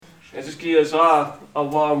and just give us a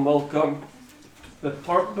warm welcome. The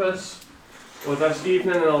purpose of this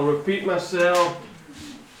evening, and I'll repeat myself,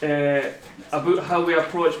 about how we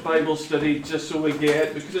approach Bible study, just so we get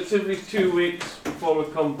it, because it's every 2 weeks before we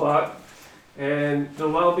come back, and there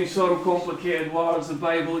will be some complicated words the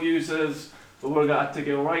Bible uses, but we're going to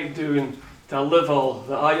get right down to a level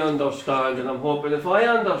that I understand, and I'm hoping if I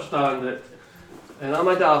understand it, and I'm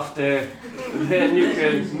a dafty, then you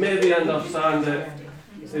can maybe understand it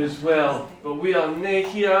as well. But we are not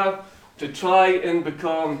here to try and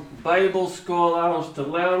become Bible scholars, to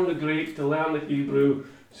learn the Greek, to learn the Hebrew,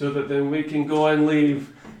 so that then we can go and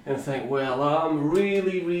leave and think, well, I'm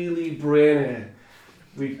really, really brainy.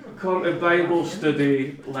 We come to Bible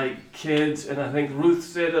study like kids, and I think Ruth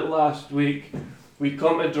said it last week, we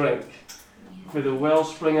come to drink for the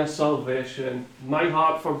wellspring of salvation. My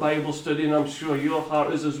heart for Bible study, and I'm sure your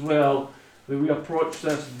heart is as well, that we approach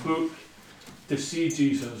this book to see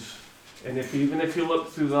Jesus. And even if you look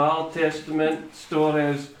through the Old Testament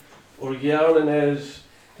stories, or yearning is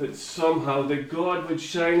that somehow that God would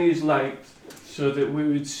shine his light so that we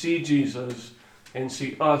would see Jesus and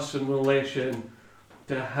see us in relation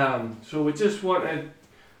to him. So we just want to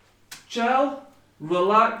chill,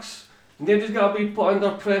 relax. Nobody's got to be put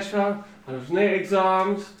under pressure. There's no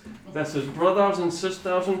exams. This is brothers and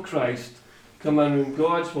sisters in Christ coming in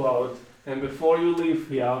God's word. And before you leave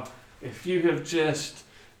here, if you have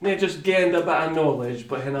not just gained a bit of knowledge,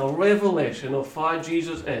 but in a revelation of who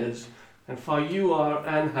Jesus is and who you are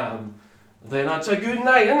in him, then that's a good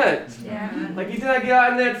night, isn't it? Yeah. Like you didn't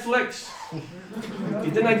get on Netflix.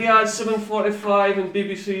 You didn't get at 7:45 and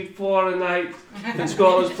BBC 4 at night in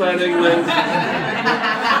Scotland's playing England.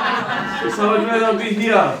 So I'd rather be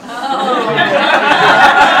here.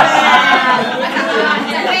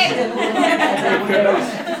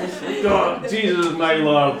 God, Jesus is my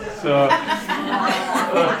Lord. So,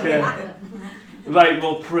 okay. Right,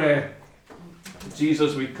 we'll pray.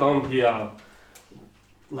 Jesus, we come here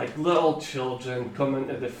like little children coming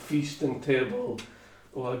to the feasting table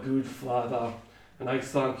of a good Father. And I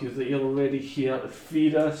thank you that you're already here to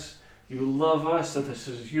feed us. You love us, that this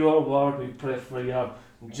is your word. We pray for your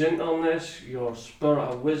gentleness, your spirit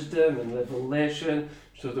of wisdom and revelation,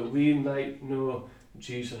 so that we might know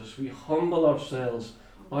Jesus. We humble ourselves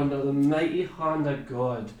under the mighty hand of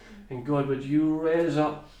God. And God, would you raise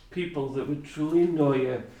up people that would truly know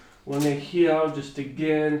you when they hear just to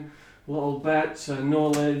gain little bits of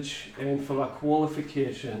knowledge and for a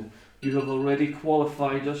qualification. You have already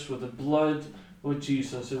qualified us with the blood of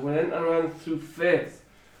Jesus, and we enter in through faith,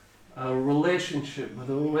 a relationship with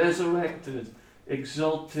a resurrected,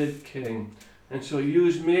 exalted King. And so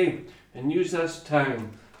use me and use this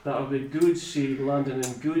time that will be good seed landing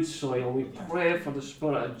in good soil. And we pray for the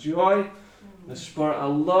spirit of joy, the spirit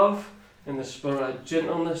of love, and the spirit of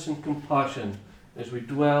gentleness and compassion as we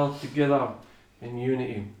dwell together in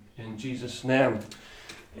unity. In Jesus' name.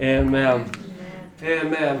 Amen.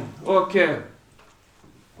 Amen. Okay.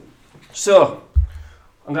 So,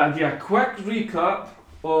 I'm going to give a quick recap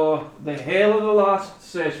of the hell of the last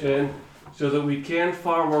session so that we can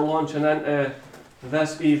far we're launching into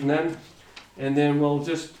this evening. And then we'll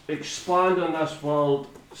just expand on this word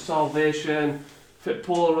salvation. Fit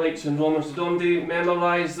Paul writes in Romans, don't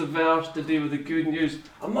memorise the verse to do with the good news.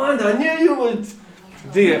 Amanda, I knew you would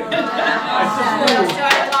do it.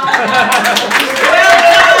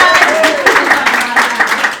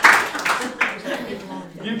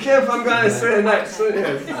 You care if I'm going to say it next, don't you?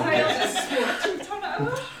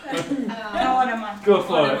 Go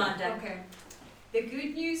for it. Okay. The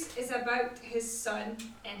good news is about his son.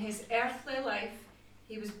 In his earthly life,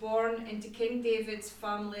 he was born into King David's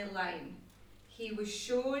family line. He was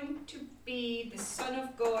shown to be the Son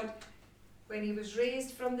of God when he was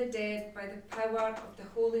raised from the dead by the power of the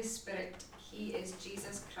Holy Spirit. He is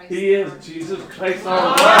Jesus Christ. He is Jesus Christ our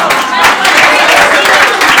Lord.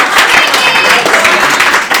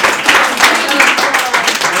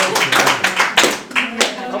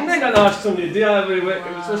 I'm not going to ask somebody to do that every week. It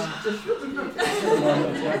was just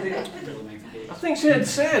I think she had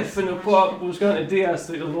said when the Pope was going to do us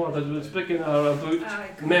that the Lord was speaking to her about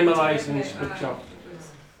memorising scripture.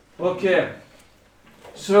 Okay,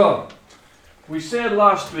 so we said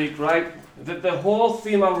last week, right, that the whole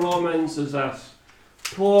theme of Romans is this.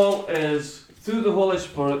 Paul is, through the Holy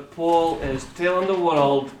Spirit, Paul is telling the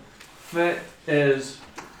world what is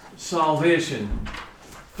salvation.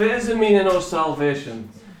 What is the meaning of salvation?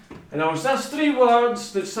 And there was these three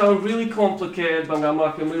words that sound really complicated, but I'm going to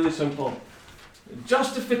make them really simple.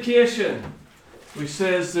 Justification, which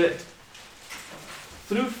says that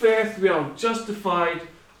through faith we are justified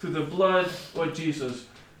through the blood of Jesus.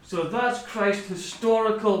 So that's Christ's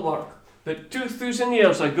historical work. That 2,000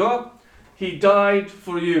 years ago, He died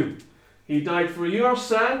for you. He died for your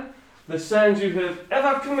sin, the sins you have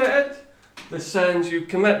ever committed, the sins you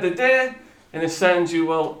commit today, and the sins you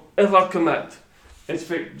will ever commit. It's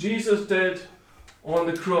what Jesus did on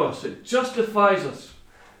the cross. It justifies us.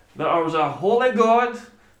 There was a holy God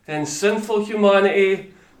and sinful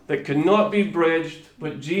humanity that could not be bridged,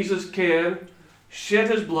 but Jesus came, shed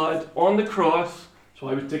His blood on the cross. So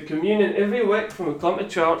I would take communion every week when we come to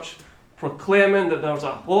church, proclaiming that there's a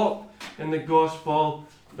hope in the gospel,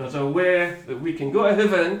 there's a way that we can go to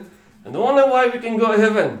heaven, and the only way we can go to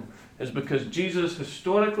heaven is because Jesus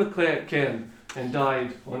historically came and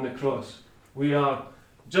died on the cross. We are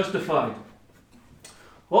justified.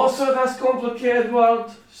 Also, this complicated word,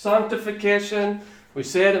 sanctification, we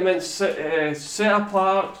said it meant set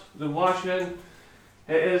apart, the washing.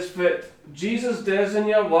 It is what Jesus does in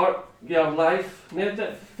your work, your life, not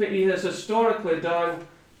that what He has historically done,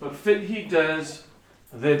 but what He does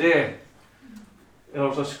the day.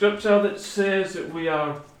 There's a scripture that says that we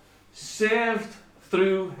are saved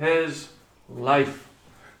through His life.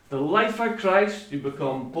 The life of Christ, you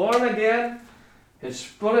become born again, His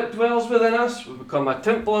Spirit dwells within us, we become a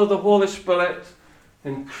temple of the Holy Spirit,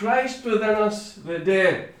 and Christ within us the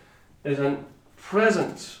day is a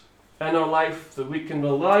presence in our life that we can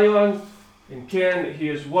rely on and ken that He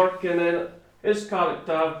is working in His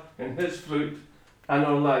character and His fruit in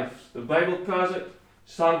our lives. The Bible calls it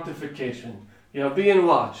sanctification. You're being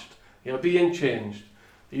washed. You're being changed.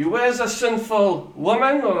 You as a sinful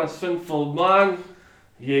woman or a sinful man,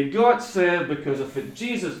 you got saved because of what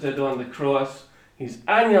Jesus did on the cross. He's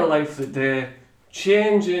in your life today,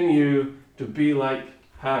 changing you to be like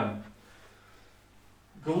Him.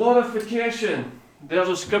 Glorification. There's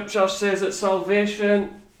a scripture says that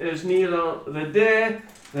salvation is nearer the day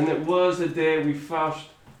than it was the day we first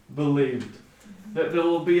believed. That there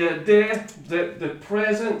will be a day that the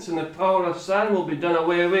presence and the power of sin will be done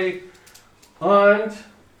away with, and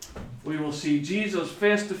we will see Jesus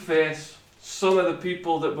face to face. Some of the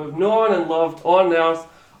people that we've known and loved on earth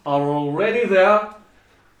are already there,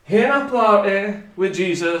 in a party with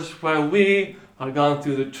Jesus, while we are going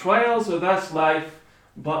through the trials of this life,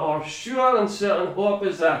 but our sure and certain hope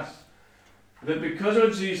is this, that because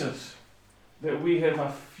of Jesus, that we have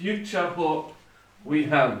a future hope with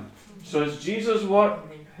Him. So it's Jesus' work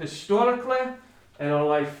historically in our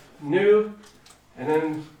life new and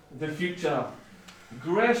in the future.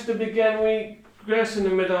 Grace to begin with, grace in the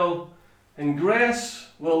middle, and grace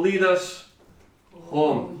will lead us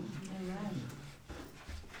home.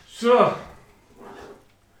 So,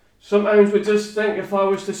 sometimes we just think, if I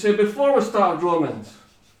was to say, before we start Romans,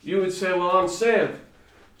 you would say, well, I'm saved.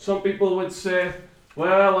 Some people would say,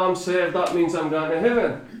 well, I'm saved, that means I'm going to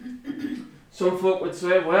heaven. Some folk would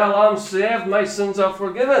say, well, I'm saved, my sins are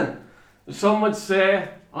forgiven. Some would say,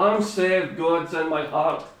 I'm saved, God's in my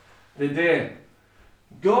heart today.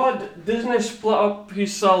 God doesn't split up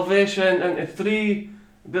His salvation into 3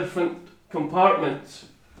 different compartments.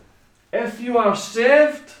 If you are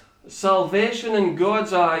saved, salvation in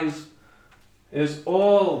God's eyes is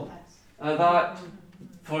all of that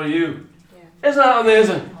for you. Yeah. Isn't that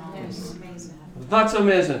amazing? Yes, amazing. That's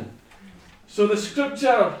amazing. So the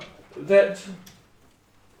scripture that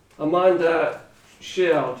Amanda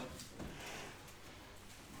shared,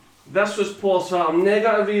 this was Paul said, I'm not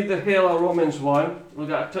going to read the whole of Romans 1. We're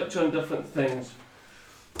going to touch on different things.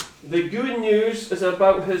 The good news is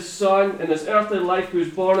about His Son in His earthly life, who was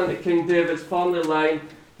born into King David's family line,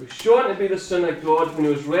 who was shown to be the Son of God when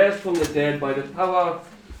He was raised from the dead by the power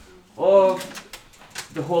of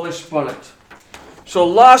the Holy Spirit. So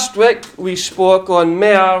last week we spoke on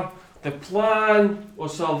the plan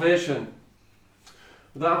of salvation.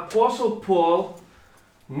 The Apostle Paul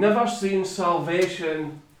never seen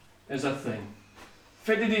salvation as a thing.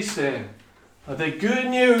 What did he say? The good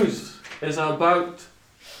news is about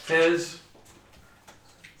His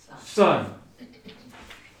Son.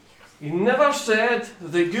 He never said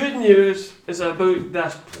the good news is about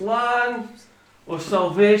this plan of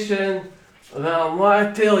salvation that I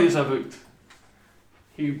want to tell you about.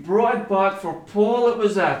 He brought back for Paul it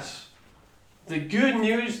was this. The good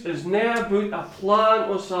news is not about a plan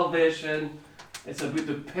of salvation, it's about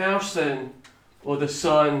the person of the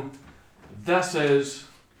Son. This is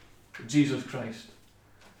Jesus Christ.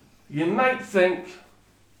 You might think,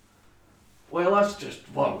 well, that's just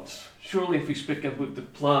words. Surely if we speak about the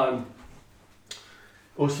plan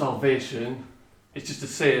of salvation, it's just the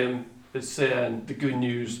same as saying the good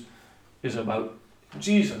news is about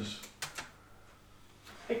Jesus.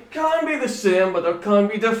 It can be the same, but there can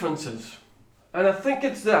be differences. And I think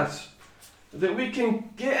it's this. that we can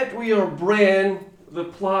get with our brain the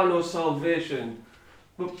plan of salvation.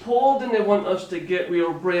 But Paul didn't want us to get with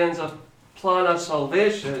our brains a plan of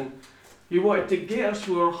salvation. He wanted to get us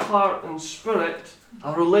with our heart and spirit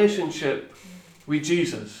a relationship with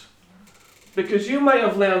Jesus. Because you might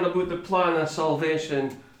have learned about the plan of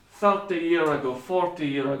salvation 30 years ago, 40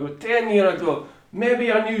 years ago, 10 years ago. Maybe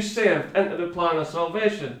a new saved into the plan of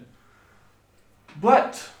salvation.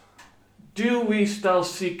 But do we still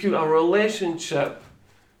seek out a relationship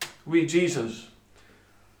with Jesus?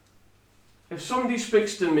 If somebody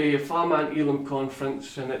speaks to me, if I'm at an Elam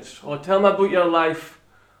conference and it's, oh, tell me about your life,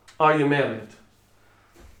 are you married?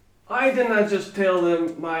 I didn't just tell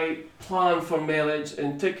them my plan for marriage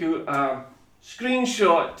and take out a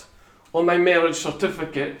screenshot on my marriage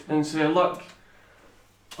certificate and say, look,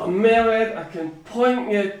 I'm married, I can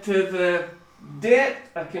point you to the date,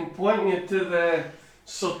 I can point you to the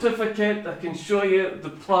certificate, I can show you the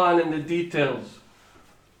plan and the details.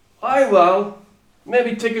 I will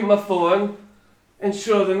maybe take out my phone and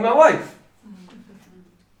show them my wife.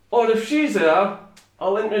 Or if she's there,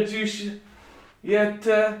 I'll introduce you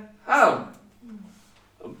to her.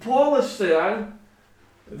 Paul is saying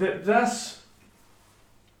that this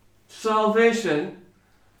salvation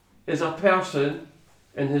is a person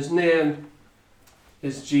and his name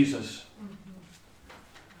is Jesus.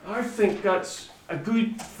 I think that's a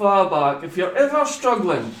good fallback. If you're ever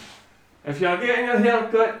struggling, if you're getting a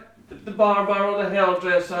haircut at the barber or the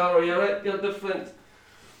hairdresser, or you're at your different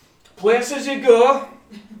places you go,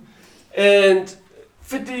 and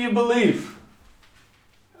what do you believe?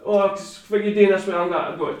 Or what you doing this way, I'm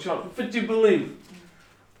going to go to church. What do you believe?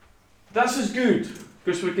 This is good,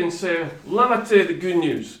 because we can say, let me tell you the good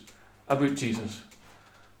news about Jesus.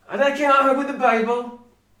 And I cannot hang about the Bible,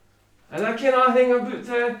 and I cannot hang about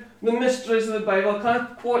the mysteries of the Bible. I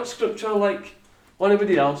can't quote scripture like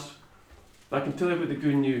anybody else, but I can tell you about the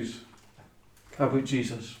good news about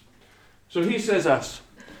Jesus. So he says this,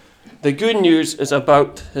 the good news is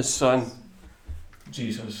about his son,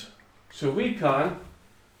 Jesus. So we can,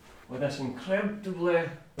 with this incredibly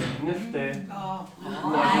nifty,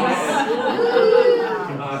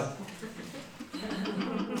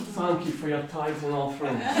 thank you for your tithes and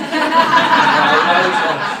offerings.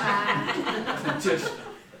 Just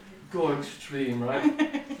go extreme,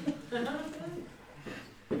 right?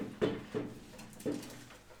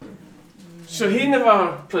 So he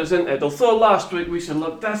never presented, although last week we said,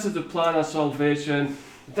 look, this is the plan of salvation,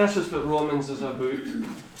 this is what Romans is about.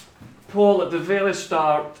 Paul at the very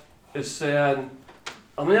start is saying,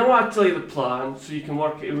 I want to tell you the plan so you can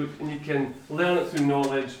work it out and you can learn it through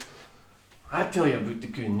knowledge. I tell you about the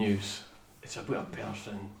good news. It's about a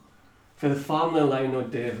person. For the family line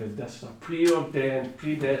of David, this is a preordained,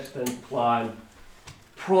 predestined plan,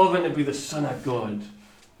 proven to be the Son of God,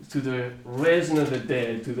 through the raising of the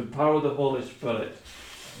dead, through the power of the Holy Spirit.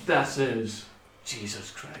 This is Jesus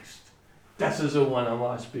Christ. This is the one I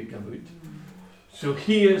want to speak about. So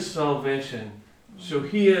he is salvation. So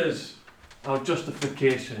he is our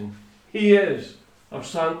justification. He is our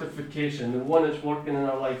sanctification, the one that's working in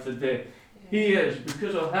our life today. He is,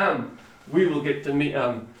 because of him, we will get to meet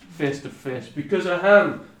him face to face. Because of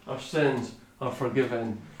him, our sins are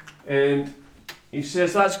forgiven. And he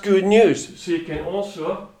says that's good news. So you can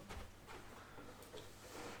also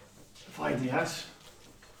find yes.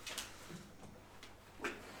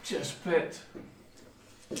 Just put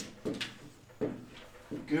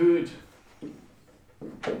good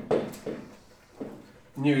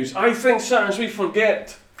news. I think sometimes we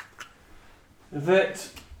forget that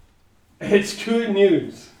it's good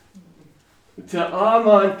news to all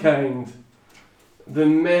mankind, the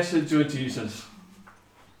message of Jesus.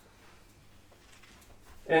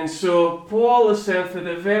 And so Paul is saying from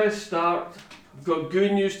the very start, I've got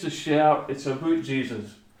good news to share, it's about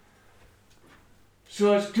Jesus.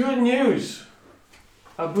 So it's good news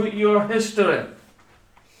about your history.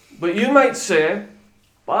 But you might say,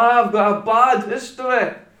 I've got a bad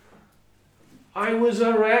history. I was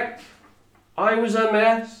a wreck. I was a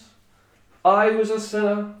mess. I was a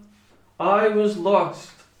sinner. I was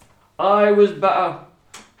lost. I was bitter.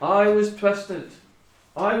 I was twisted.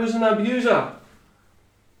 I was an abuser.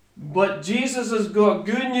 But Jesus has got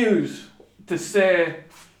good news to say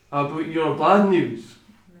about your bad news.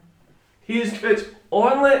 He's got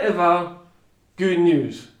only ever good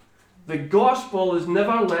news. The gospel is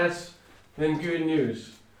never less than good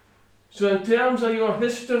news. So in terms of your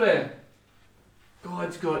history,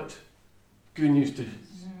 God's got good news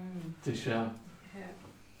to share.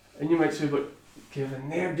 And you might say, but Kevin,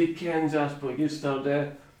 nobody kens us, but you still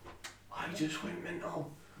there. I just went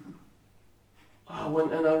mental. I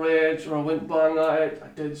went in a rage or I went bang at it, I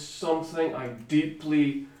did something I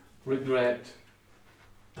deeply regret.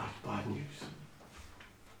 That's bad news.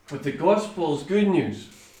 But the gospel is good news.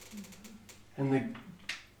 And the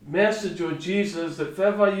message of Jesus that if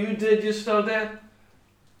ever you did yesterday,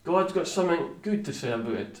 God's got something good to say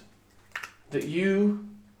about it. That you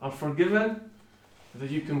are forgiven, that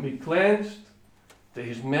you can be cleansed, that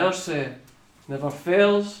His mercy never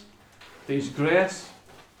fails, that His grace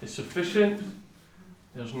is sufficient.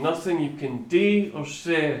 There's nothing you can do or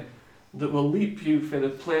say that will leap you from the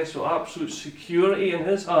place of absolute security in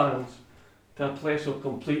His hands to a place of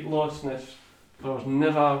complete lostness, where there's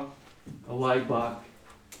never a lie back.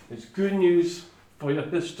 It's good news for your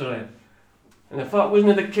history. And if that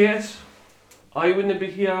wasn't the case, I wouldn't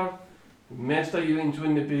be here, most of you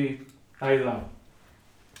wouldn't be either.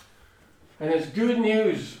 And it's good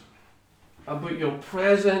news about your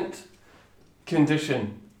present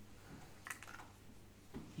condition.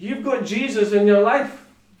 You've got Jesus in your life.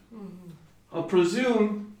 I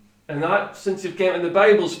presume, and that since you've came to the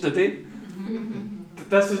Bible study, that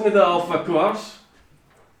this isn't the Alpha course,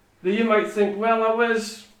 that you might think, well, I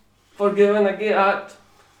was forgiven, I get that.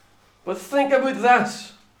 But think about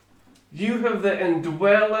this. You have the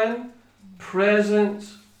indwelling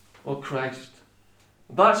presence of Christ.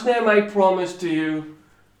 That's now my promise to you.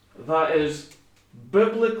 That is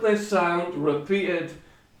biblically sound, repeated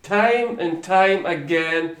time and time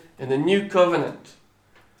again in the new covenant.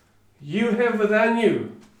 You have within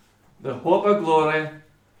you the hope of glory,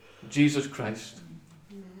 Jesus Christ.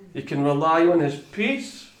 You can rely on His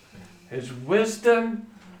peace, His wisdom.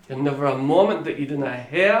 You'll never a moment that you didn't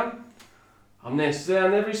hear. I'm not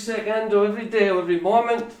saying every second or every day or every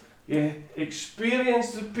moment you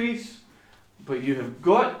experience the peace, but you have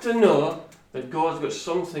got to know that God's got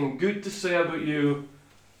something good to say about you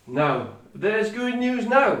now. There is good news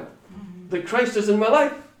now that Christ is in my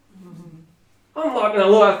life. I'm lacking a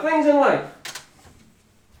lot of things in life.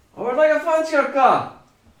 I would like a fancier car.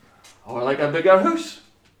 I would like a bigger house.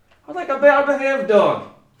 I'd like a better behaved dog.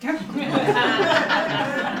 I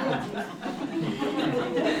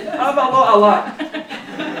have a lot of luck.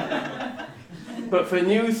 But when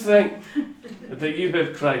you think that you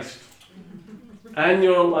have Christ in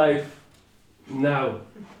your life now,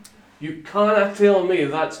 you cannot tell me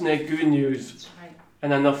that's not good news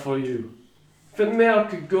and enough for you. What more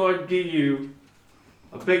could God give you?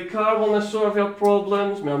 A big car will not solve your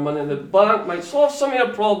problems, more money in the bank might solve some of your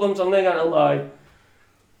problems, I'm not going to lie.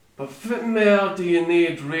 But what more do you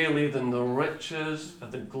need really than the riches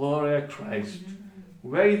of the glory of Christ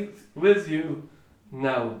with you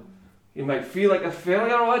now? You might feel like a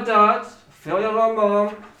failure of a dad, a failure of a mom,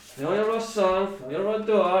 a failure of a son, a failure of a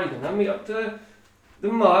daughter. You're not meet up to the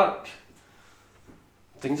mark.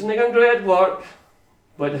 Things are not going great at work.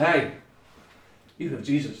 But hey, you have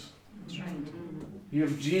Jesus. That's right. You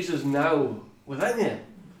have Jesus now within you.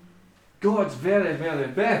 God's very, very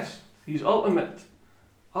best. He's ultimate.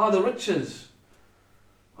 All the riches,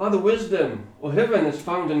 all the wisdom of heaven is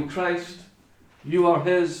found in Christ. You are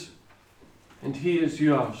His and He is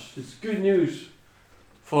yours. It's good news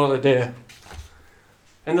for the day.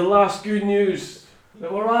 And the last good news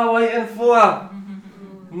that we're all waiting for.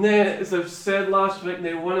 As I've said last week,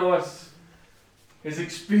 one of us has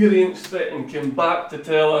experienced it and came back to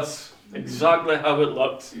tell us exactly how it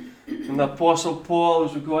looked. And the Apostle Paul,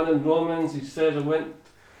 as we go on in Romans, he says, I went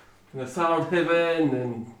in the third heaven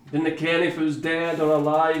and didn't care if he was dead or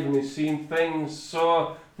alive, and he's seen things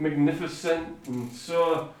so magnificent and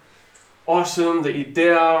so awesome that he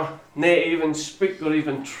dare not even speak or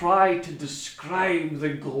even try to describe the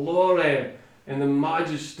glory and the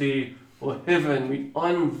majesty of heaven. With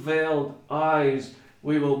unveiled eyes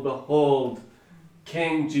we will behold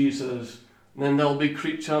King Jesus. And then there'll be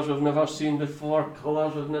creatures we've never seen before,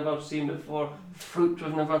 colours we've never seen before, fruit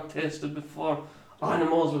we've never tasted before,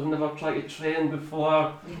 animals we've never tried to train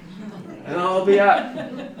before. And that'll be it.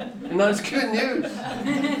 And that's good news.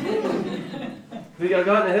 That you're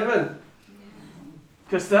going to heaven.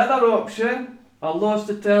 Because the other option, a lost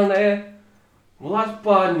eternity, well, that's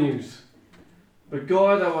bad news. But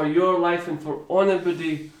God, over your life and for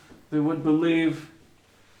anybody that would believe,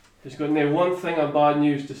 He's got no one thing of bad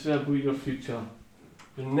news to say about your future.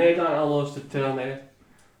 You're not going to a lost eternity.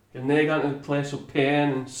 You're not going to a place of pain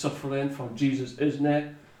and suffering, for Jesus isn't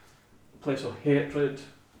it. A place of hatred,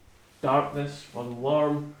 darkness, for the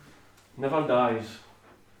worm never dies.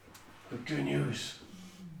 But good news.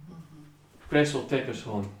 Grace will take us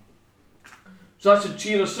home. So that should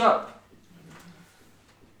cheer us up.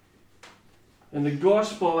 In the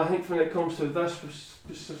gospel, I think when it comes to this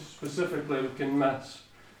specifically, we can miss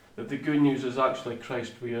that the good news is actually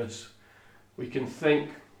Christ with us. We can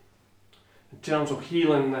think in terms of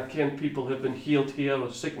healing. Again, people have been healed here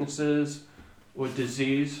of sicknesses or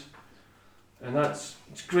disease. And it's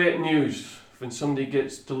great news when somebody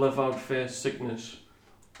gets delivered from sickness.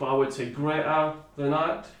 But I would say greater than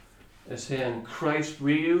that is hearing Christ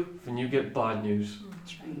with you when you get bad news.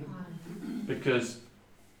 Because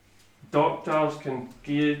doctors can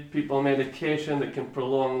give people medication that can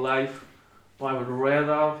prolong life, but I would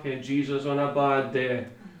rather hear Jesus on a bad day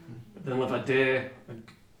than live a day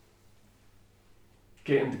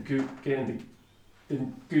getting the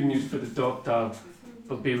good news for the doctor,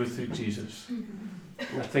 but be with Jesus.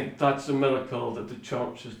 And I think that's a miracle that the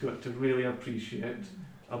church has got to really appreciate.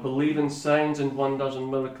 I believe in signs and wonders and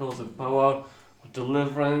miracles, the power of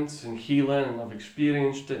deliverance and healing, and I've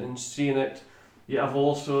experienced it and seen it. Yet I've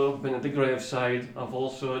also been at the graveside. I've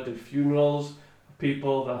also had the funerals of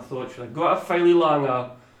people that I thought, should I go to fairly longer?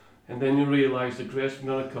 And then you realise the greatest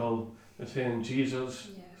miracle is in Jesus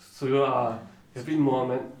through every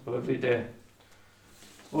moment of every day.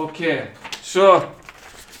 Okay, so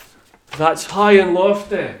that's high and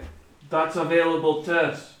lofty. That's available to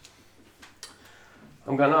us.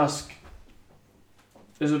 I'm going to ask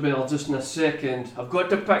Isabel just in a second. I've got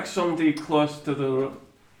to pick somebody close to the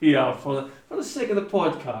here for the sake of the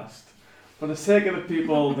podcast, for the sake of the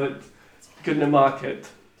people that couldn't make it.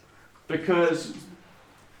 Because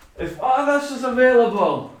if all this is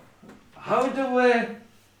available, how do we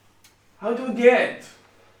get it?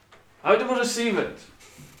 How do we receive it?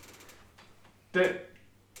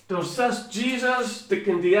 There's this Jesus that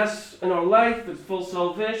can do this in our life, that's full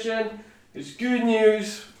salvation, it's good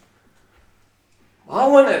news. I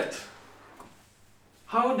want it.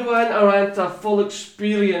 How do I enter into a full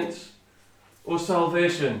experience of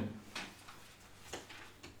salvation?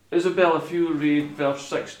 Isabel, if you read verse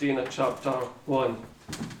 16 of chapter 1.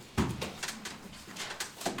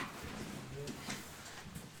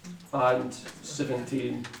 And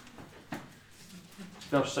 17.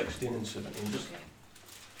 Verse 16 and 17. Just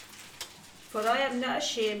For I am not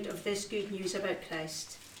ashamed of this good news about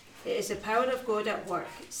Christ. It is the power of God at work,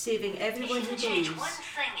 saving everyone who believes. Change one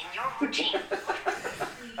thing in your routine.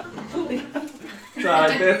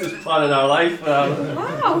 That's just planning our life.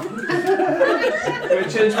 Wow! We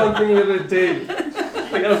change one thing every day.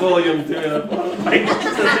 I got a volume to it.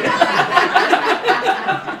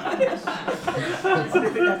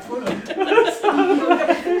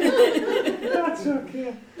 That's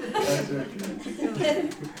okay. That's okay.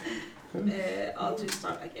 I'll just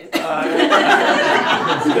start again.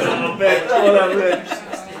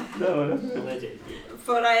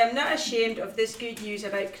 For I am not ashamed of this good news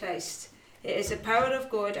about Christ. It is the power of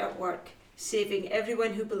God at work, saving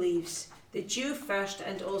everyone who believes, the Jew first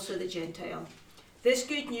and also the Gentile. This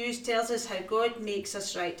good news tells us how God makes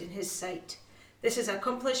us right in his sight. This is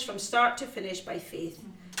accomplished from start to finish by faith.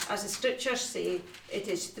 As the scriptures say, it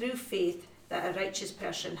is through faith that a righteous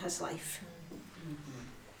person has life.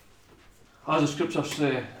 As the scriptures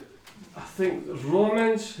say, I think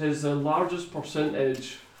Romans has the largest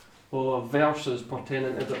percentage of verses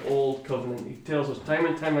pertaining to the Old Covenant. He tells us time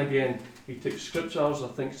and time again, he takes scriptures, I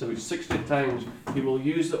think it's about 60 times, he will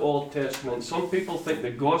use the Old Testament. Some people think the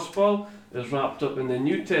gospel is wrapped up in the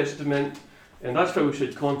New Testament, and that's why we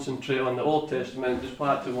should concentrate on the Old Testament, just put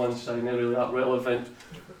that to one side, not really that relevant.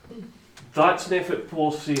 That's not what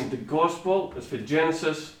Paul's saying. The gospel is from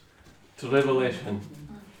Genesis to Revelation.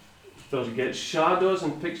 So you get shadows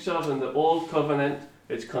and pictures in the Old Covenant,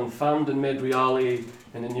 it's confirmed and made reality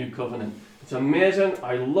in the New Covenant. It's amazing.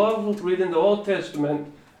 I love reading the Old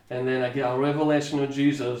Testament, and then I get a revelation of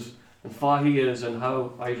Jesus and who he is and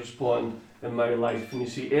how I respond in my life. And you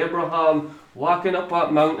see Abraham walking up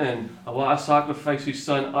that mountain, I want to sacrifice his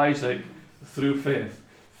son Isaac through faith.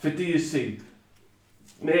 What do you see?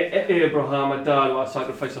 Abraham, a dad, want to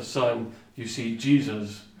sacrifice a son. You see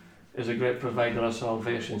Jesus is a great provider of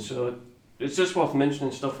salvation. So it's just worth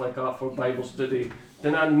mentioning stuff like that for Bible study.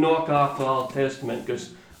 Then I knock off the Old Testament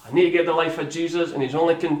because I need to get the life of Jesus, and he's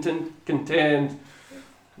only contained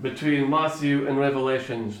between Matthew and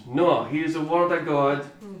Revelations. No, he is the Word of God,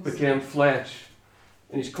 became flesh,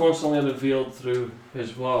 and he's constantly revealed through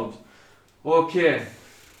his Word. Okay,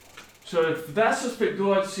 so if this is what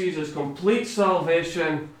God sees as complete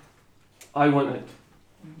salvation, I want it.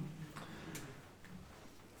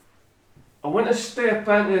 I want to step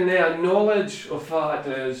into the knowledge of what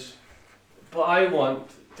it is, but I want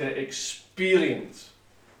to experience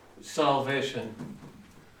salvation.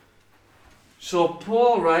 So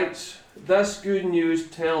Paul writes, this good news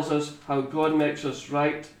tells us how God makes us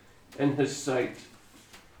right in his sight.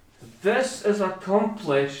 This is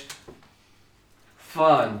accomplished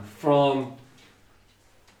from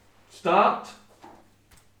start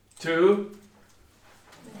to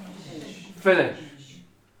finish.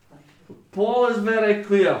 Paul is very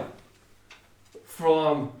clear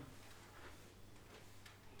from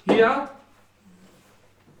here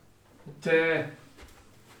to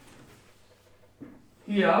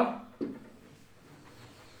here,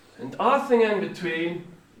 and everything in between.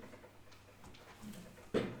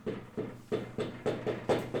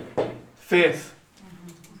 Faith.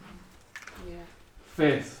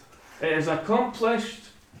 Faith. It is accomplished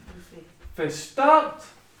from start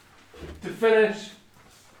to finish.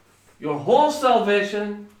 Your whole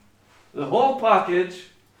salvation, the whole package,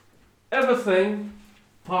 everything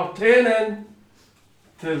pertaining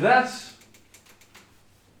to this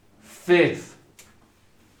faith.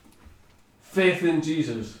 Faith in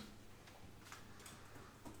Jesus.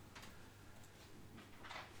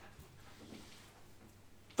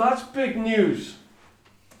 That's big news.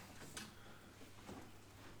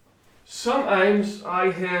 Sometimes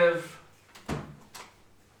I have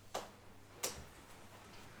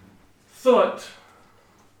thought,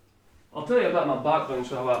 I'll tell you about my background,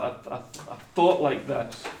 so I thought like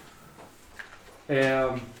this.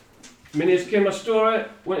 Many years came my story,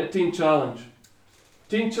 went to Teen Challenge.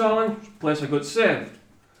 Teen Challenge, place I got saved.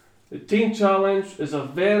 The Teen Challenge is a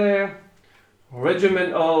very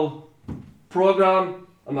regimental program,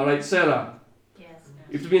 am I right, Sarah? Yes.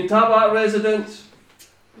 You have to be in Tabat residence,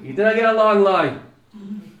 you didn't get a long line.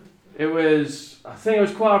 It was, I think it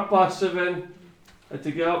was 7:15, I had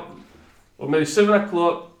to get up, or maybe 7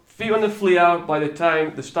 o'clock, feet on the flare by the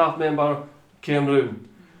time the staff member came round.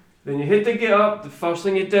 Then you had to get up, the first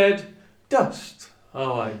thing you did, dust.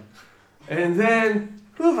 Aye. And then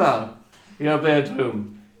hoover your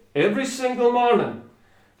bedroom every single morning.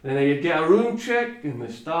 Then you'd get a room check and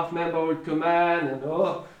the staff member would come in and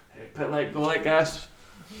go like this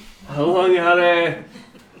along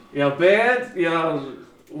your bed, your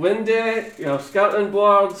window, your skirting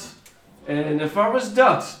boards, and if there was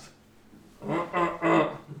dust,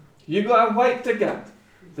 you got a white ticket.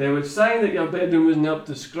 They would sign that your bedroom wasn't up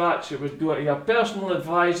to scratch. It would go to your personal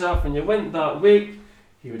advisor. When you went that week,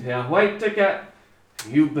 he would have a white ticket.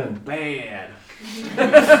 You've been bad.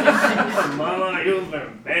 Mama, you've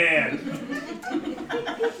been bad.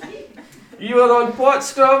 You were on pot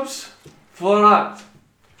scrubs for that.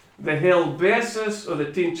 The whole basis of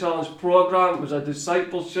the Teen Challenge program was a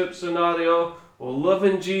discipleship scenario of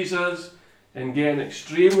loving Jesus and getting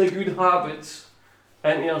extremely good habits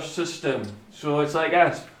into your system. So it's like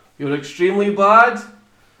this, you're extremely bad,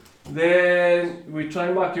 then we try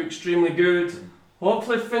and make you extremely good.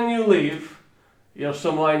 Hopefully when you leave, you're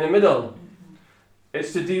somewhere in the middle.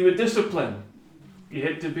 It's to do with discipline. You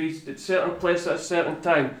had to be at a certain place at a certain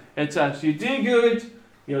time. It's as you do good,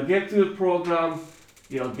 you'll get through the program,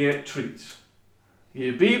 you'll get treats.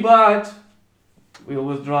 You be bad, we'll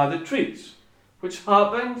withdraw the treats, which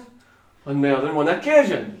happened on more than one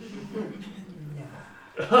occasion.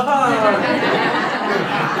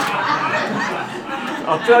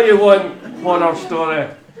 I'll tell you one horror story.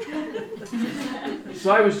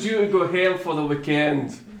 So I was due to go home for the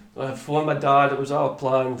weekend. I phoned my dad, it was all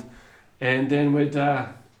planned. And then we'd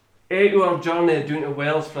 8-hour journey down to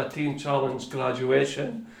Wales for a Teen Challenge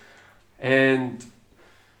graduation. And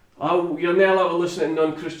you're not allowed to listen to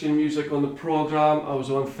non-Christian music on the programme. I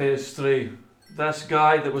was on phase 3. This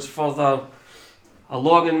guy that was further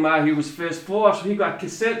along in he was phase 4, so he got a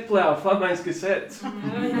cassette player, Fat Man's cassette. I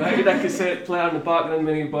had a cassette player in the back of the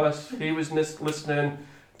minibus. He was listening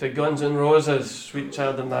to Guns N' Roses, Sweet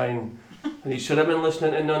Child of Mine. And he should have been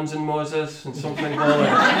listening to Nuns and Moses and something holy.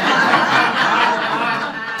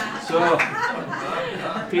 So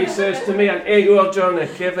he says to me, an 8-hour journey,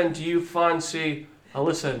 Kevin, do you fancy a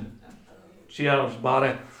listen? Cheers,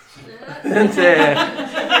 Barry. And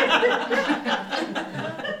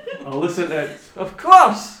I'll listen to it. Of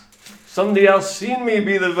course! Somebody else seen me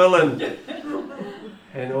be the villain.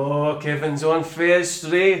 And Kevin's on phase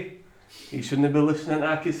 3. He shouldn't be listening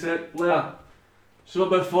to a cassette player. So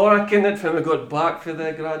before I came in, when we got back for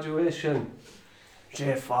the graduation,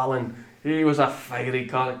 Jeff Allen, he was a fiery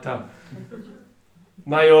character.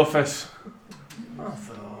 My office. I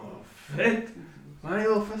thought, fit? My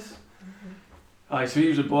office? Aye, so he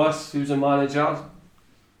was a boss, he was a manager.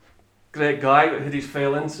 Great guy, but had his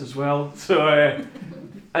failings as well. So,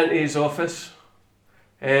 into his office.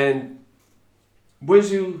 And was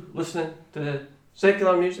you listening to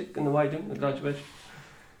secular music in the way down the graduation?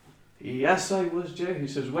 Yes, I was, Jay. He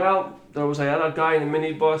says, well, there was another guy in the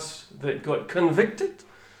minibus that got convicted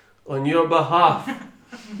on your behalf.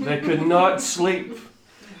 They could not sleep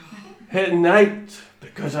at night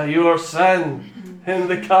because of your sin in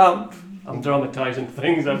the camp. I'm dramatising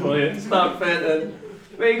things, I believe. It's not fitting.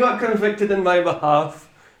 But he got convicted in my behalf.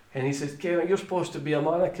 And he says, Kevin, you're supposed to be a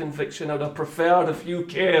man of conviction. I would have preferred if you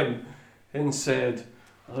came and said,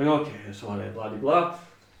 I was like, okay, it's all right, blah, blah, blah.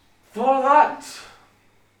 For that,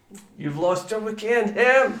 you've lost your weekend,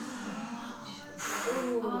 Ken,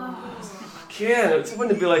 it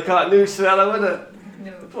wouldn't be like that news fella, would it?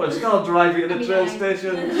 No. Well, it's still driving to the train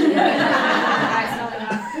station.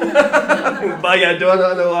 Buy a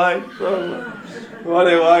donut on the way.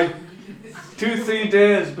 Anyway, 2-3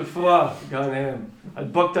 days before I got home,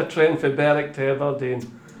 I'd booked a train for Berwick to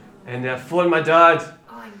Aberdeen, and I phoned my dad.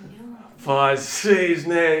 Oh, no. For he's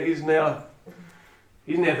near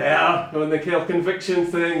there on the Kel conviction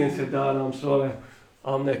thing, and said, Dad, I'm sorry,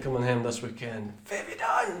 I'm not coming home this weekend. What have you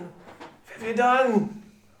done? What have you done?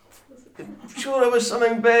 I'm sure it was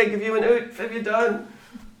something big. Have you went out? What have you done?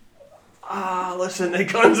 Listen, they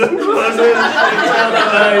comes and goes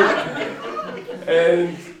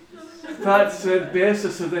and that's the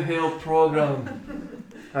basis of the HALE programme.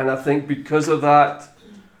 And I think because of that,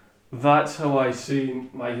 that's how I see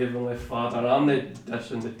my Heavenly Father. I'm not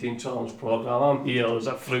dissing the Teen Challenge programme. I'm here as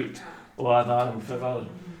a fruit of that. And if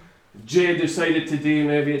Jay decided to do,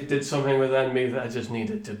 maybe it did something within me that I just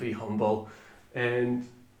needed to be humble and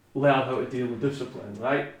learn how to deal with discipline,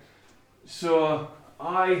 right? So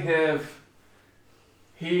I have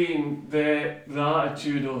the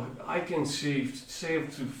attitude of, I can see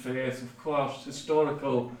saved through faith, of course,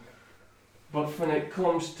 historical, but when it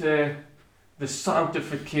comes to the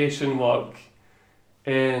sanctification work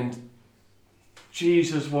and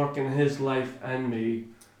Jesus working his life in me,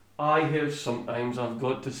 I have sometimes, I've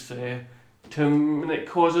got to say, and it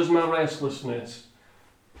causes my restlessness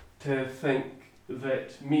to think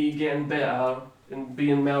that me getting better and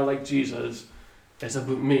being more like Jesus is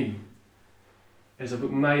about me. It's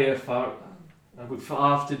about my effort, about for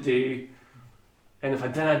half the day. And if I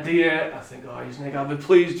didn't do it, I think, he's not going to be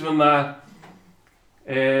pleased with me.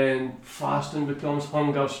 And fasting becomes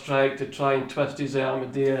hunger strike to try and twist his arm a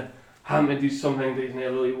day, having to do something that he's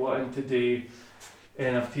not really wanting to do.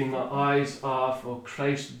 And I've taken my eyes off of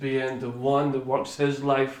Christ being the one that works his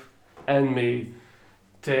life in me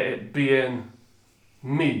to it being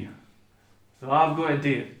me. So I've got to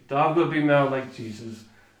do it. I've got to be more like Jesus.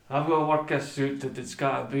 I've got to work a suit that it's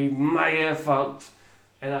got to be my effort.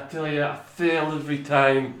 And I tell you, I fail every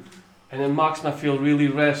time. And it makes me feel really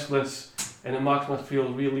restless. And it makes me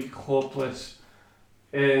feel really hopeless.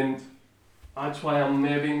 And that's why I'm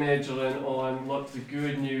maybe majoring on the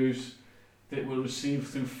good news that we receive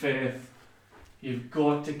through faith. You've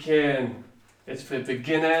got to ken it's from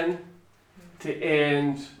beginning to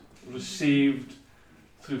end received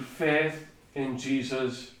through faith in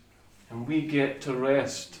Jesus, and we get to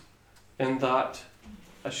rest in that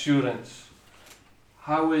assurance.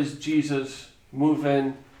 How is Jesus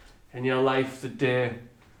moving in your life today?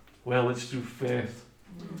 Well, it's through faith.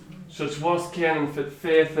 So it's worth kenning what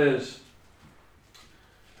faith is.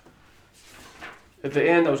 At the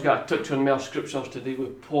end, I was going to touch on more scriptures today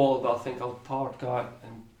with Paul, but I think I'll park that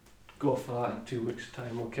and go for that in 2 weeks'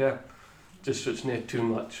 time, okay? Just so it's not too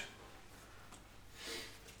much.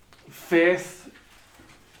 Faith,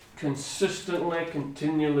 consistently,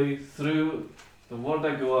 continually, through the Word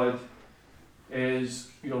of God,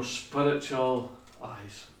 is your spiritual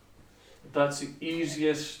eyes. That's the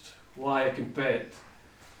easiest way I can put it.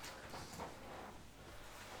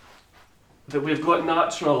 That we've got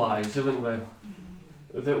natural eyes, haven't we?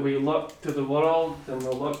 That we look to the world and we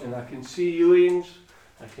look, and I can see you,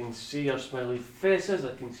 I can see your smiley faces,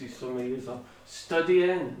 I can see some of you are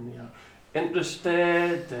studying and you're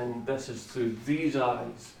interested, and this is through these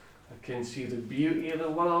eyes. I can see the beauty of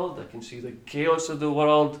the world, I can see the chaos of the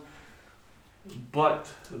world,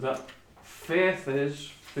 but the faith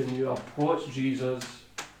is when you approach Jesus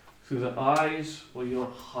through the eyes of your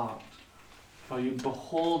heart. For you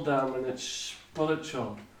behold them and it's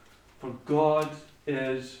spiritual. For God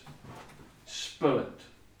is spirit.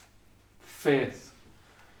 Faith.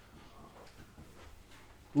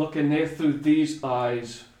 Looking there through these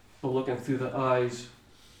eyes, we're looking through the eyes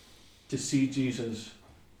to see Jesus.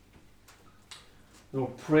 Our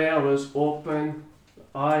prayer is open the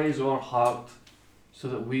eyes of our heart so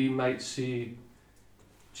that we might see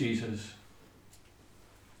Jesus.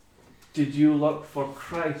 Did you look for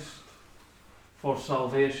Christ for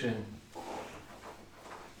salvation?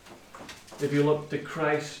 If you look to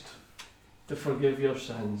Christ to forgive your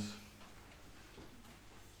sins,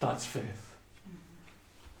 that's faith.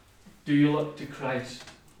 Do you look to Christ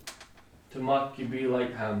to make you be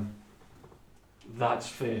like him? That's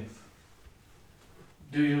faith.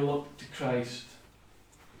 Do you look to Christ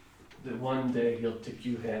that one day he'll take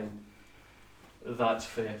you home? that's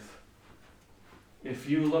faith. If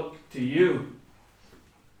you look to you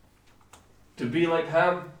to be like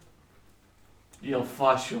him, you'll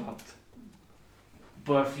fall short.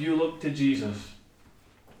 But if you look to Jesus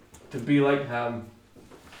to be like him,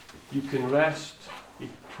 you can rest. Your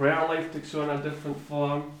prayer life takes on a different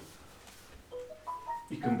form.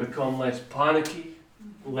 You can become less panicky,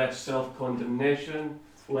 less self-condemnation,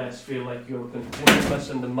 less feel like you're continually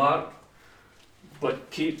missing the mark. But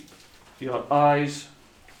keep your eyes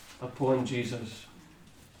upon Jesus.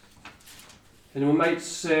 And we might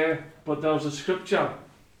say, but there's a scripture.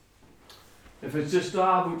 If it's just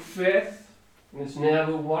about faith, and it's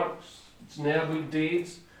never works, it's never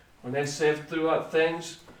deeds, we're not saved through that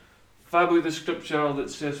things. What about the scripture that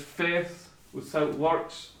says faith without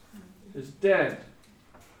works is dead?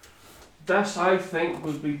 This, I think,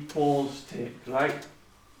 would be Paul's take, right?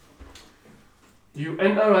 You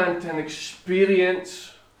enter into an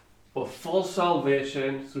experience of full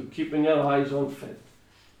salvation through keeping your eyes on faith,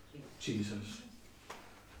 Jesus.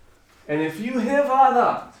 And if you have all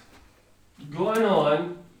that going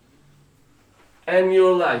on in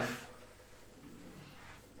your life,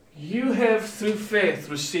 you have through faith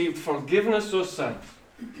received forgiveness of sins.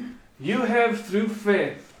 You have through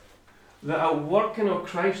faith the outworking of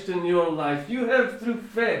Christ in your life. You have through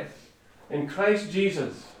faith in Christ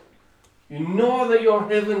Jesus. You know that you're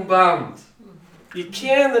heaven bound. You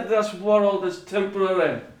can that this world is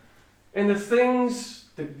temporary. And the things,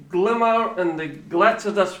 the glimmer and the glitz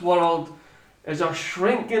of this world is a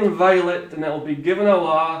shrinking violet, and it will be given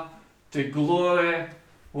away to glory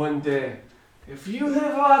one day. If you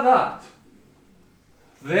have all that,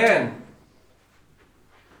 then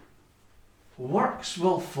works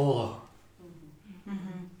will follow.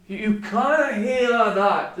 You can't hear all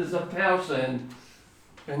that as a person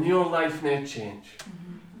and your life may change.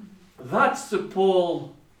 That's the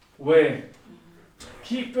Paul way.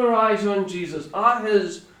 Keep your eyes on Jesus. At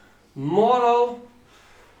his moral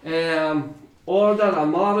order, a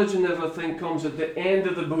marriage and everything comes at the end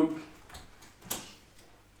of the book.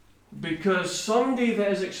 Because somebody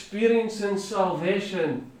that is experiencing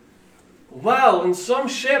salvation will, in some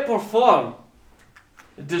shape or form,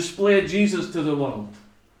 display Jesus to the world.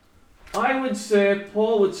 I would say,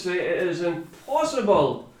 Paul would say, it is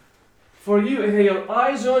impossible for you to have your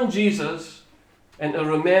eyes on Jesus and to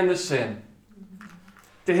remain the same.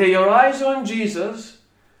 To have your eyes on Jesus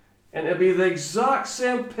and to be the exact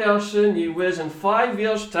same person you was in 5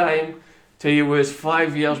 years' time to you was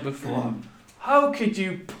 5 years before. How could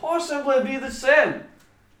you possibly be the same?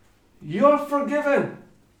 You're forgiven.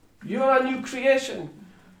 You're a new creation.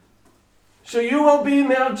 So you will be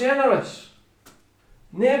more generous.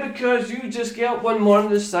 Not because you just get up one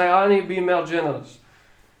morning and say, I need to be more generous.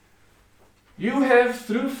 You have,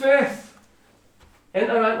 through faith,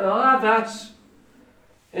 enter into that's,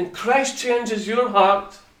 and Christ changes your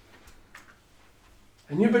heart,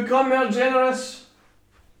 and you become more generous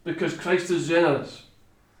because Christ is generous.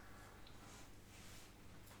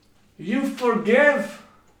 You forgive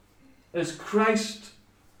as Christ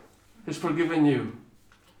has forgiven you.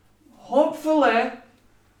 Hopefully,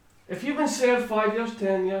 if you've been saved 5 years,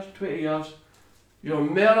 10 years, 20 years, you're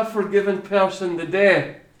more a forgiven person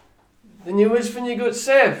today than you was when you got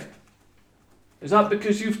saved. Is that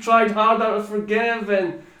because you've tried harder to forgive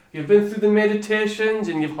and you've been through the meditations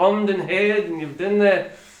and you've hummed and hayed and you've done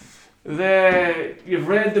you've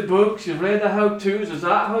read the books, you've read the how-tos? Is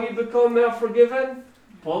that how you become more forgiven?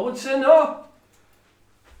 Paul would say no.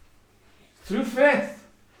 Through faith.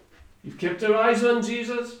 You've kept your eyes on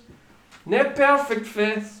Jesus. Not perfect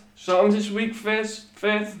faith. Sometimes it's weak faith.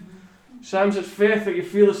 Sometimes it's faith that you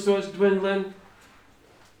feel as though it's dwindling.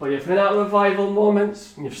 But you've had that revival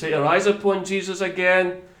moments and you've set your eyes upon Jesus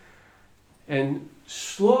again. And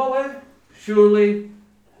slowly, surely,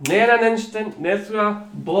 not in an instant, not through a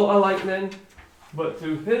bolt of lightning, but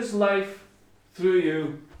through his life, through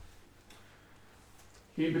you,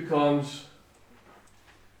 he becomes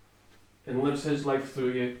and lives his life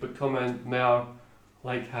through you, becoming more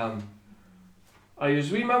like him. Are you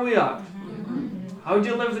with me where we are? How do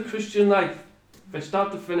you live the Christian life? From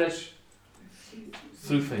start to finish,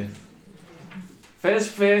 through faith. If it's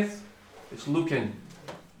faith, it's looking.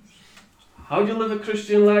 How do you live a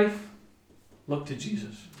Christian life? Look to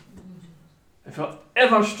Jesus. If you're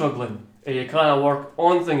ever struggling and you can't work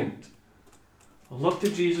on things, look to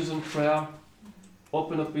Jesus in prayer.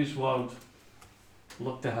 Open up his word.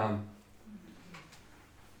 Look to him.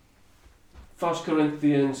 1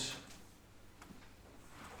 Corinthians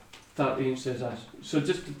 13 says this. So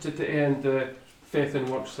just to end the faith and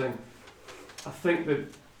works thing, I think that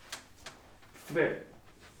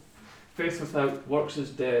faith without works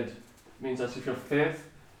is dead. It means that if your faith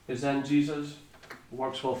is in Jesus,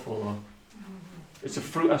 works will follow. It's a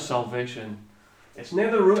fruit of salvation. It's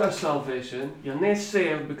not the root of salvation. You're not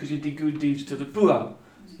saved because you do good deeds to the poor.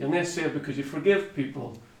 You're not saved because you forgive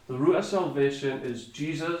people. The root of salvation is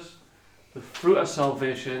Jesus. The fruit of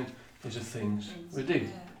salvation is the things we do.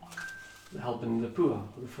 The helping the poor,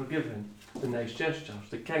 the forgiving, the nice gestures,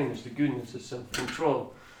 the kindness, the goodness, the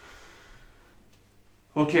self-control.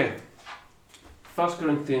 Okay. 1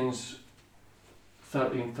 Corinthians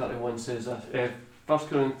 13:31 says that. 1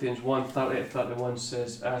 Corinthians 1:30-31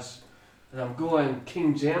 says this. And I'm going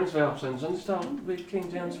King James version. Does understand read King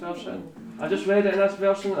James version? I just read it in this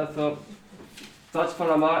version. I thought that's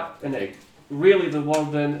where I'm at, and really the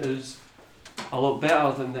wording is a lot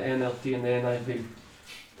better than the NLT and the NIV.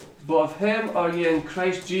 But of him are ye in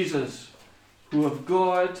Christ Jesus, who of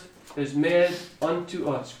God is made unto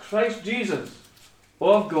us. Christ Jesus,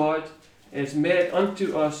 of God, is made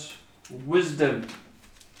unto us wisdom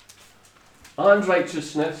and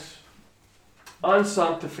righteousness and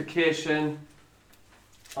sanctification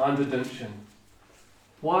and redemption.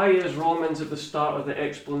 Why is Romans at the start of the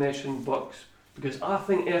explanation box? Because I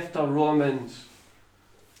think after Romans,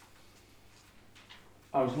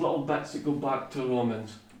 there's little bits that go back to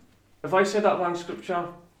Romans. If I said that wrong scripture,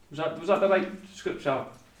 was that the right scripture?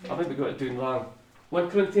 I think we got it doing wrong. 1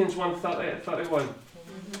 Corinthians 1:30-31.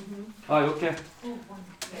 Aye, okay.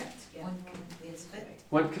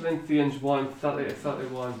 1 Corinthians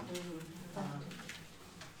 1:30-31.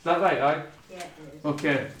 Is that right, aye? Yeah, it is.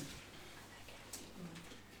 Okay.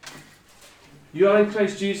 You are in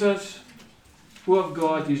Christ Jesus, who of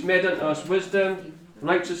God, He's made unto us wisdom,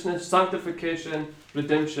 righteousness, sanctification,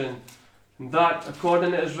 redemption. And that,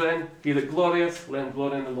 according to His written, he that glorieth, let him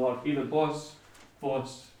glory in the Lord. He that boasts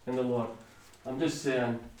in the Lord. I'm just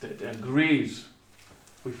saying that it agrees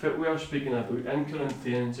with what we are speaking about in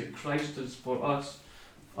Corinthians, that Christ is for us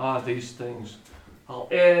are these things. I'll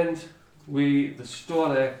end with the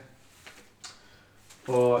story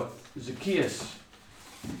of Zacchaeus,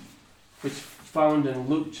 which is found in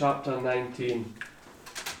Luke chapter 19.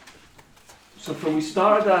 So when we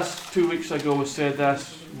started this 2 weeks ago, we said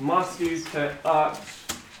this, Matthew to Acts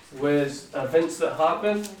was events that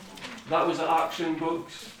happened. That was the action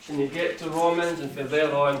books. And you get to Romans, and from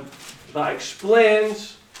there on, that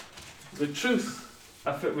explains the truth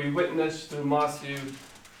of what we witnessed through Matthew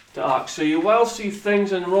to Acts. So you will see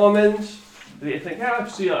things in Romans that you think, I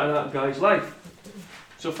see it in that guy's life.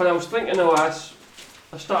 So when I was thinking of this,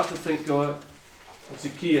 I started to think of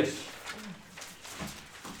Zacchaeus.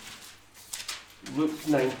 Luke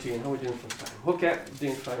 19. How are we doing for time? Okay,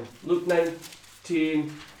 doing fine. Luke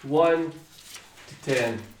 19, 1 to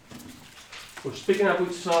 10. We're speaking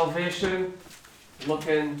about salvation,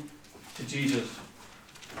 looking to Jesus.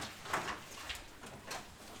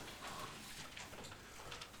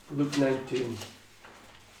 Luke 19.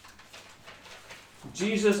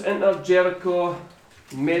 Jesus entered Jericho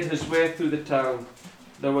and made his way through the town.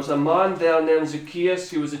 There was a man there named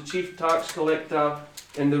Zacchaeus, who was a chief tax collector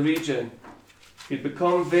in the region. He'd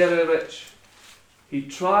become very rich. He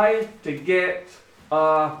tried to get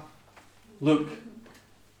a look.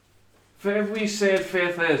 What have we said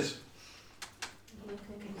faith is?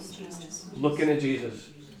 Looking at Jesus.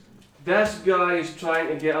 This guy is trying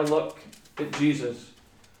to get a look at Jesus.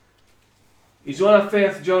 He's on a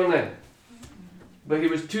faith journey, but he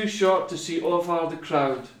was too short to see over the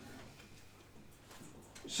crowd.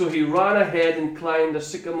 So he ran ahead and climbed a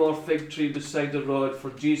sycamore fig tree beside the road,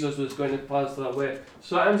 for Jesus was going to pass that way.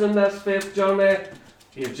 Sometimes in this faith journey,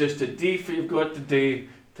 you've just a deep you've got to do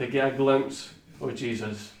to get a glimpse of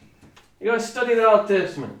Jesus. You've got to study the Old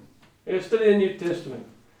Testament. You've got to study the New Testament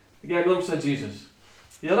to get a glimpse of Jesus.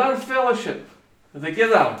 You learn fellowship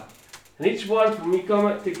together. And each one, when we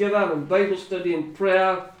come together in Bible study and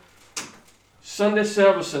prayer, Sunday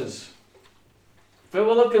services, what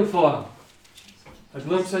we're looking for, a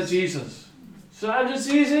glimpse of Jesus. Sometimes it's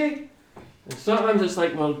easy, and sometimes it's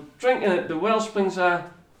like we're drinking at the wellsprings of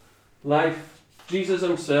life, Jesus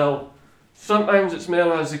himself. Sometimes it's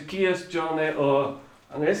more a Zacchaeus journey, or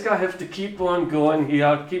I'm just going to have to keep on going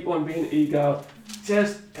here, keep on being eager.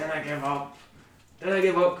 Just, didn't I give up? Didn't I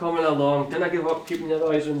give up coming along? Didn't I give up keeping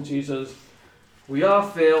your eyes on Jesus? We are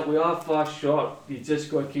failed, we are far short, you just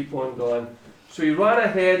got to keep on going. So he ran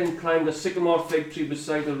ahead and climbed a sycamore fig tree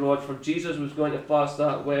beside the road, for Jesus was going to pass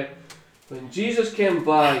that way. When Jesus came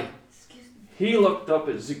by, he looked up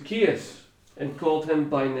at Zacchaeus and called him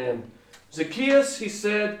by name. Zacchaeus, he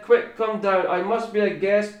said, quick, come down, I must be a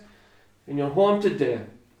guest in your home today.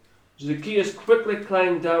 Zacchaeus quickly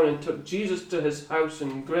climbed down and took Jesus to his house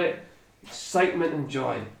in great excitement and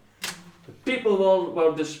joy. The people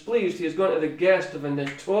were displeased. He has gone to the guest of a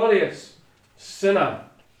notorious sinner.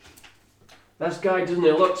 This guy doesn't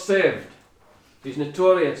look saved. He's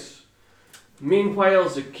notorious. Meanwhile,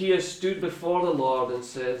 Zacchaeus stood before the Lord and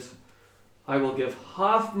says, I will give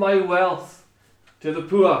half my wealth to the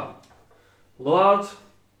poor. Lord,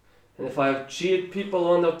 and if I have cheated people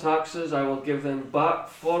on their taxes, I will give them back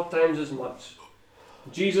 4 times as much.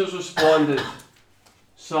 Jesus responded,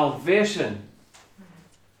 salvation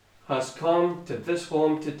has come to this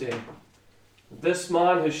home today. This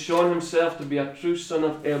man has shown himself to be a true son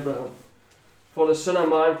of Abraham. For the Son of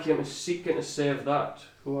Man came to seek and to save that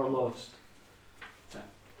who are lost. It's an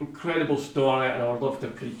incredible story, and I would love to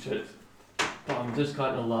preach it. But I'm just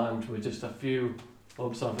going to land with just a few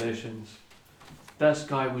observations. This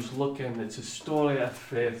guy was looking, it's a story of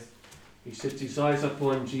faith. He sets his eyes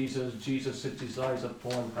upon Jesus, Jesus sets his eyes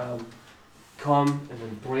upon him. Come and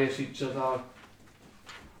embrace each other.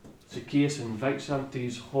 Zacchaeus invites him to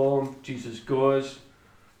his home, Jesus goes.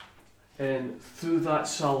 And through that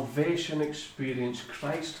salvation experience,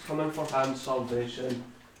 Christ coming for him, salvation,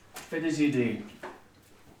 what does he do?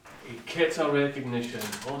 He gets a recognition.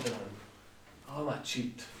 Hold on, I'm a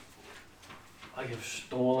cheat. I have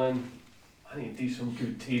stolen. I need to do some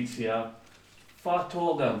good deeds here. If I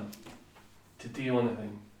told him to do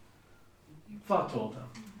anything, if I told him,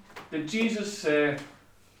 did Jesus say,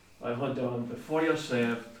 well, hold on, before you're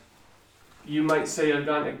saved, you might say you're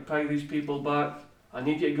going to pay these people back. I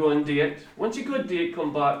need you to go and do it. Once you go and do it,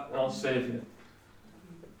 come back and I'll save you.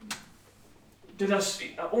 Did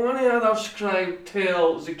any other scribe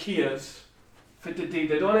tell Zacchaeus for to do?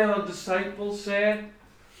 Did any other disciples say,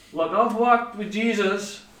 look, I've walked with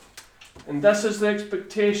Jesus and this is the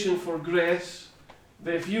expectation for grace,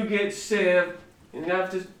 that if you get saved, you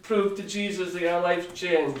have to prove to Jesus that your life's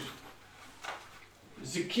changed.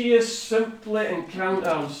 Zacchaeus simply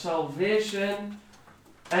encountered salvation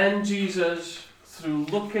in Jesus through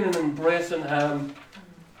looking and embracing him,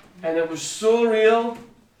 and it was so real.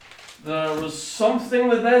 There was something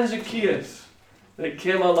within Zacchaeus that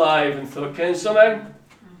came alive and thought, can something?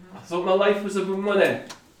 I thought my life was about money.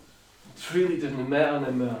 It really didn't matter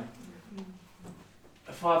anymore.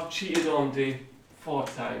 If I've cheated on you 4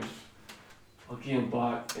 times, I'll give him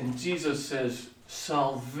back. And Jesus says,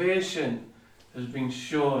 salvation has been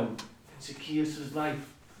shown in Zacchaeus'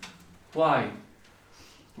 life. Why?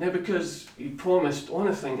 Not because he promised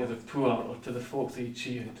anything to the poor or to the folk that he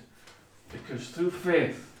cheated. Because through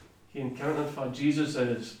faith, he encountered what Jesus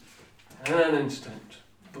is. In an instant,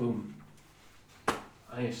 boom.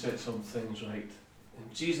 And he set some things right.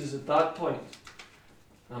 And Jesus at that point,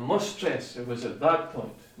 and I must stress, it was at that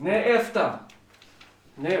point, not after.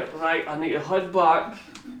 Not right, I need to head back.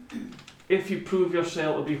 If you prove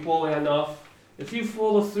yourself to be holy enough, if you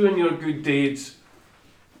follow through in your good deeds,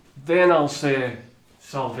 then I'll say,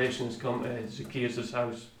 salvation has come to Zacchaeus'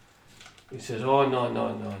 house. He says, oh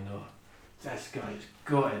no. This guy's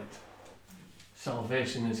got it.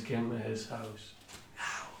 Salvation has come to his house.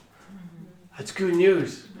 That's good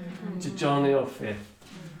news. It's a journey of faith.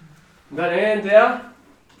 I'm going to end there.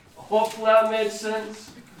 Hopefully that made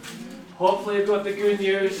sense. Hopefully you got the good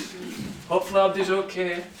news. Hopefully everybody's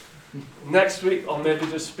okay. Next week I'll maybe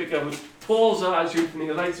just speak about Paul's attitude when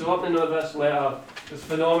he writes the opening of this letter. It's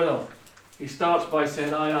phenomenal. He starts by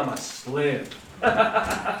saying, I am a slave.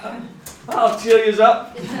 That'll cheer you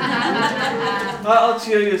up. That'll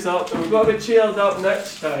cheer you up. And we've got to be cheered up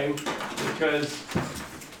next time, because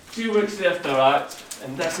 2 weeks after that,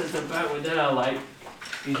 and this is the bit we didn't like,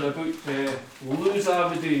 he's about to lose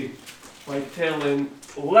everybody by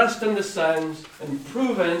listing the sins and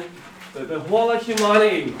proving that the whole of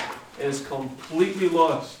humanity is completely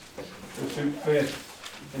lost without faith.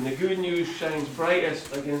 And the good news shines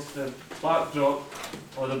brightest against the backdrop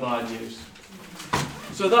of the bad news.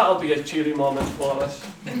 So that'll be a cheery moment for us.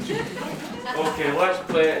 Okay, let's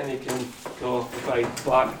play it and you can go right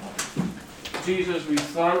back. Jesus, we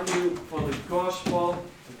thank you for the gospel,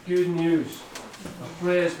 the good news. I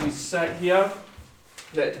pray as we sit here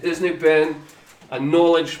that it hasn't been a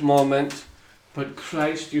knowledge moment, but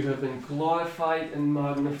Christ, you have been glorified and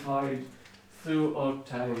magnified through our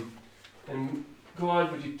time. And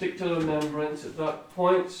God, would you take to remembrance at that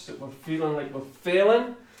points that we're feeling like we're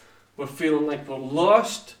failing, we're feeling like we're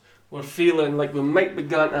lost, we're feeling like we might be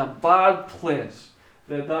going to a bad place,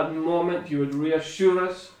 that at that moment you would reassure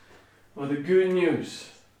us with the good news.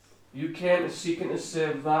 You came to seek and to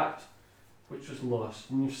save that which was lost.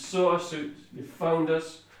 And you've sought us out, you've found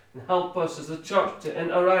us, and help us as a church to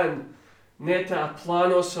enter in, not to a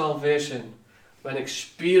plan of salvation, but an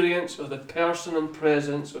experience of the person and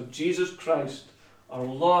presence of Jesus Christ, our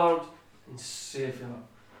Lord and Saviour.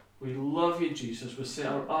 We love you, Jesus. We set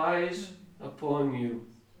our eyes upon you.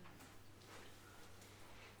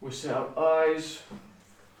 We set our eyes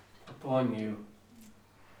upon you.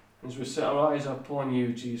 As we set our eyes upon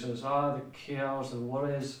you, Jesus, the cares, the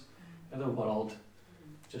worries of the world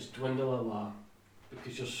just dwindle away,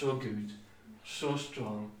 because you're so good, so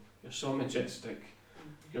strong, you're so majestic.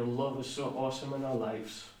 Your love is so awesome in our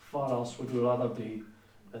lives. Far else would we rather be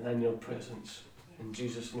than in your presence. In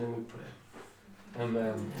Jesus' name we pray.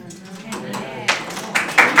 Amen. Amen.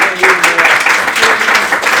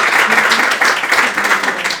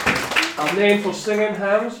 Our name for singing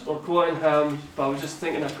hymns or quoting hymns, but I was just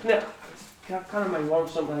thinking, I can't remember my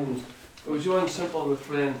words sometimes. It was your own simple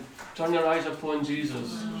refrain. Turn your eyes upon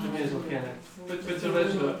Jesus. You may as well ken it. Put the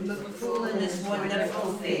rest of it. Look full in his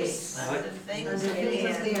wonderful face. The things of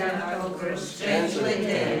the earth will grow strangely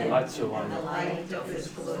dim. That's the In one. the light of his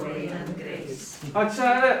glory and grace. That's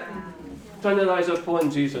it. Turn your eyes upon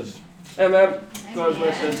Jesus. Amen. God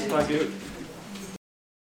bless us. Thank you.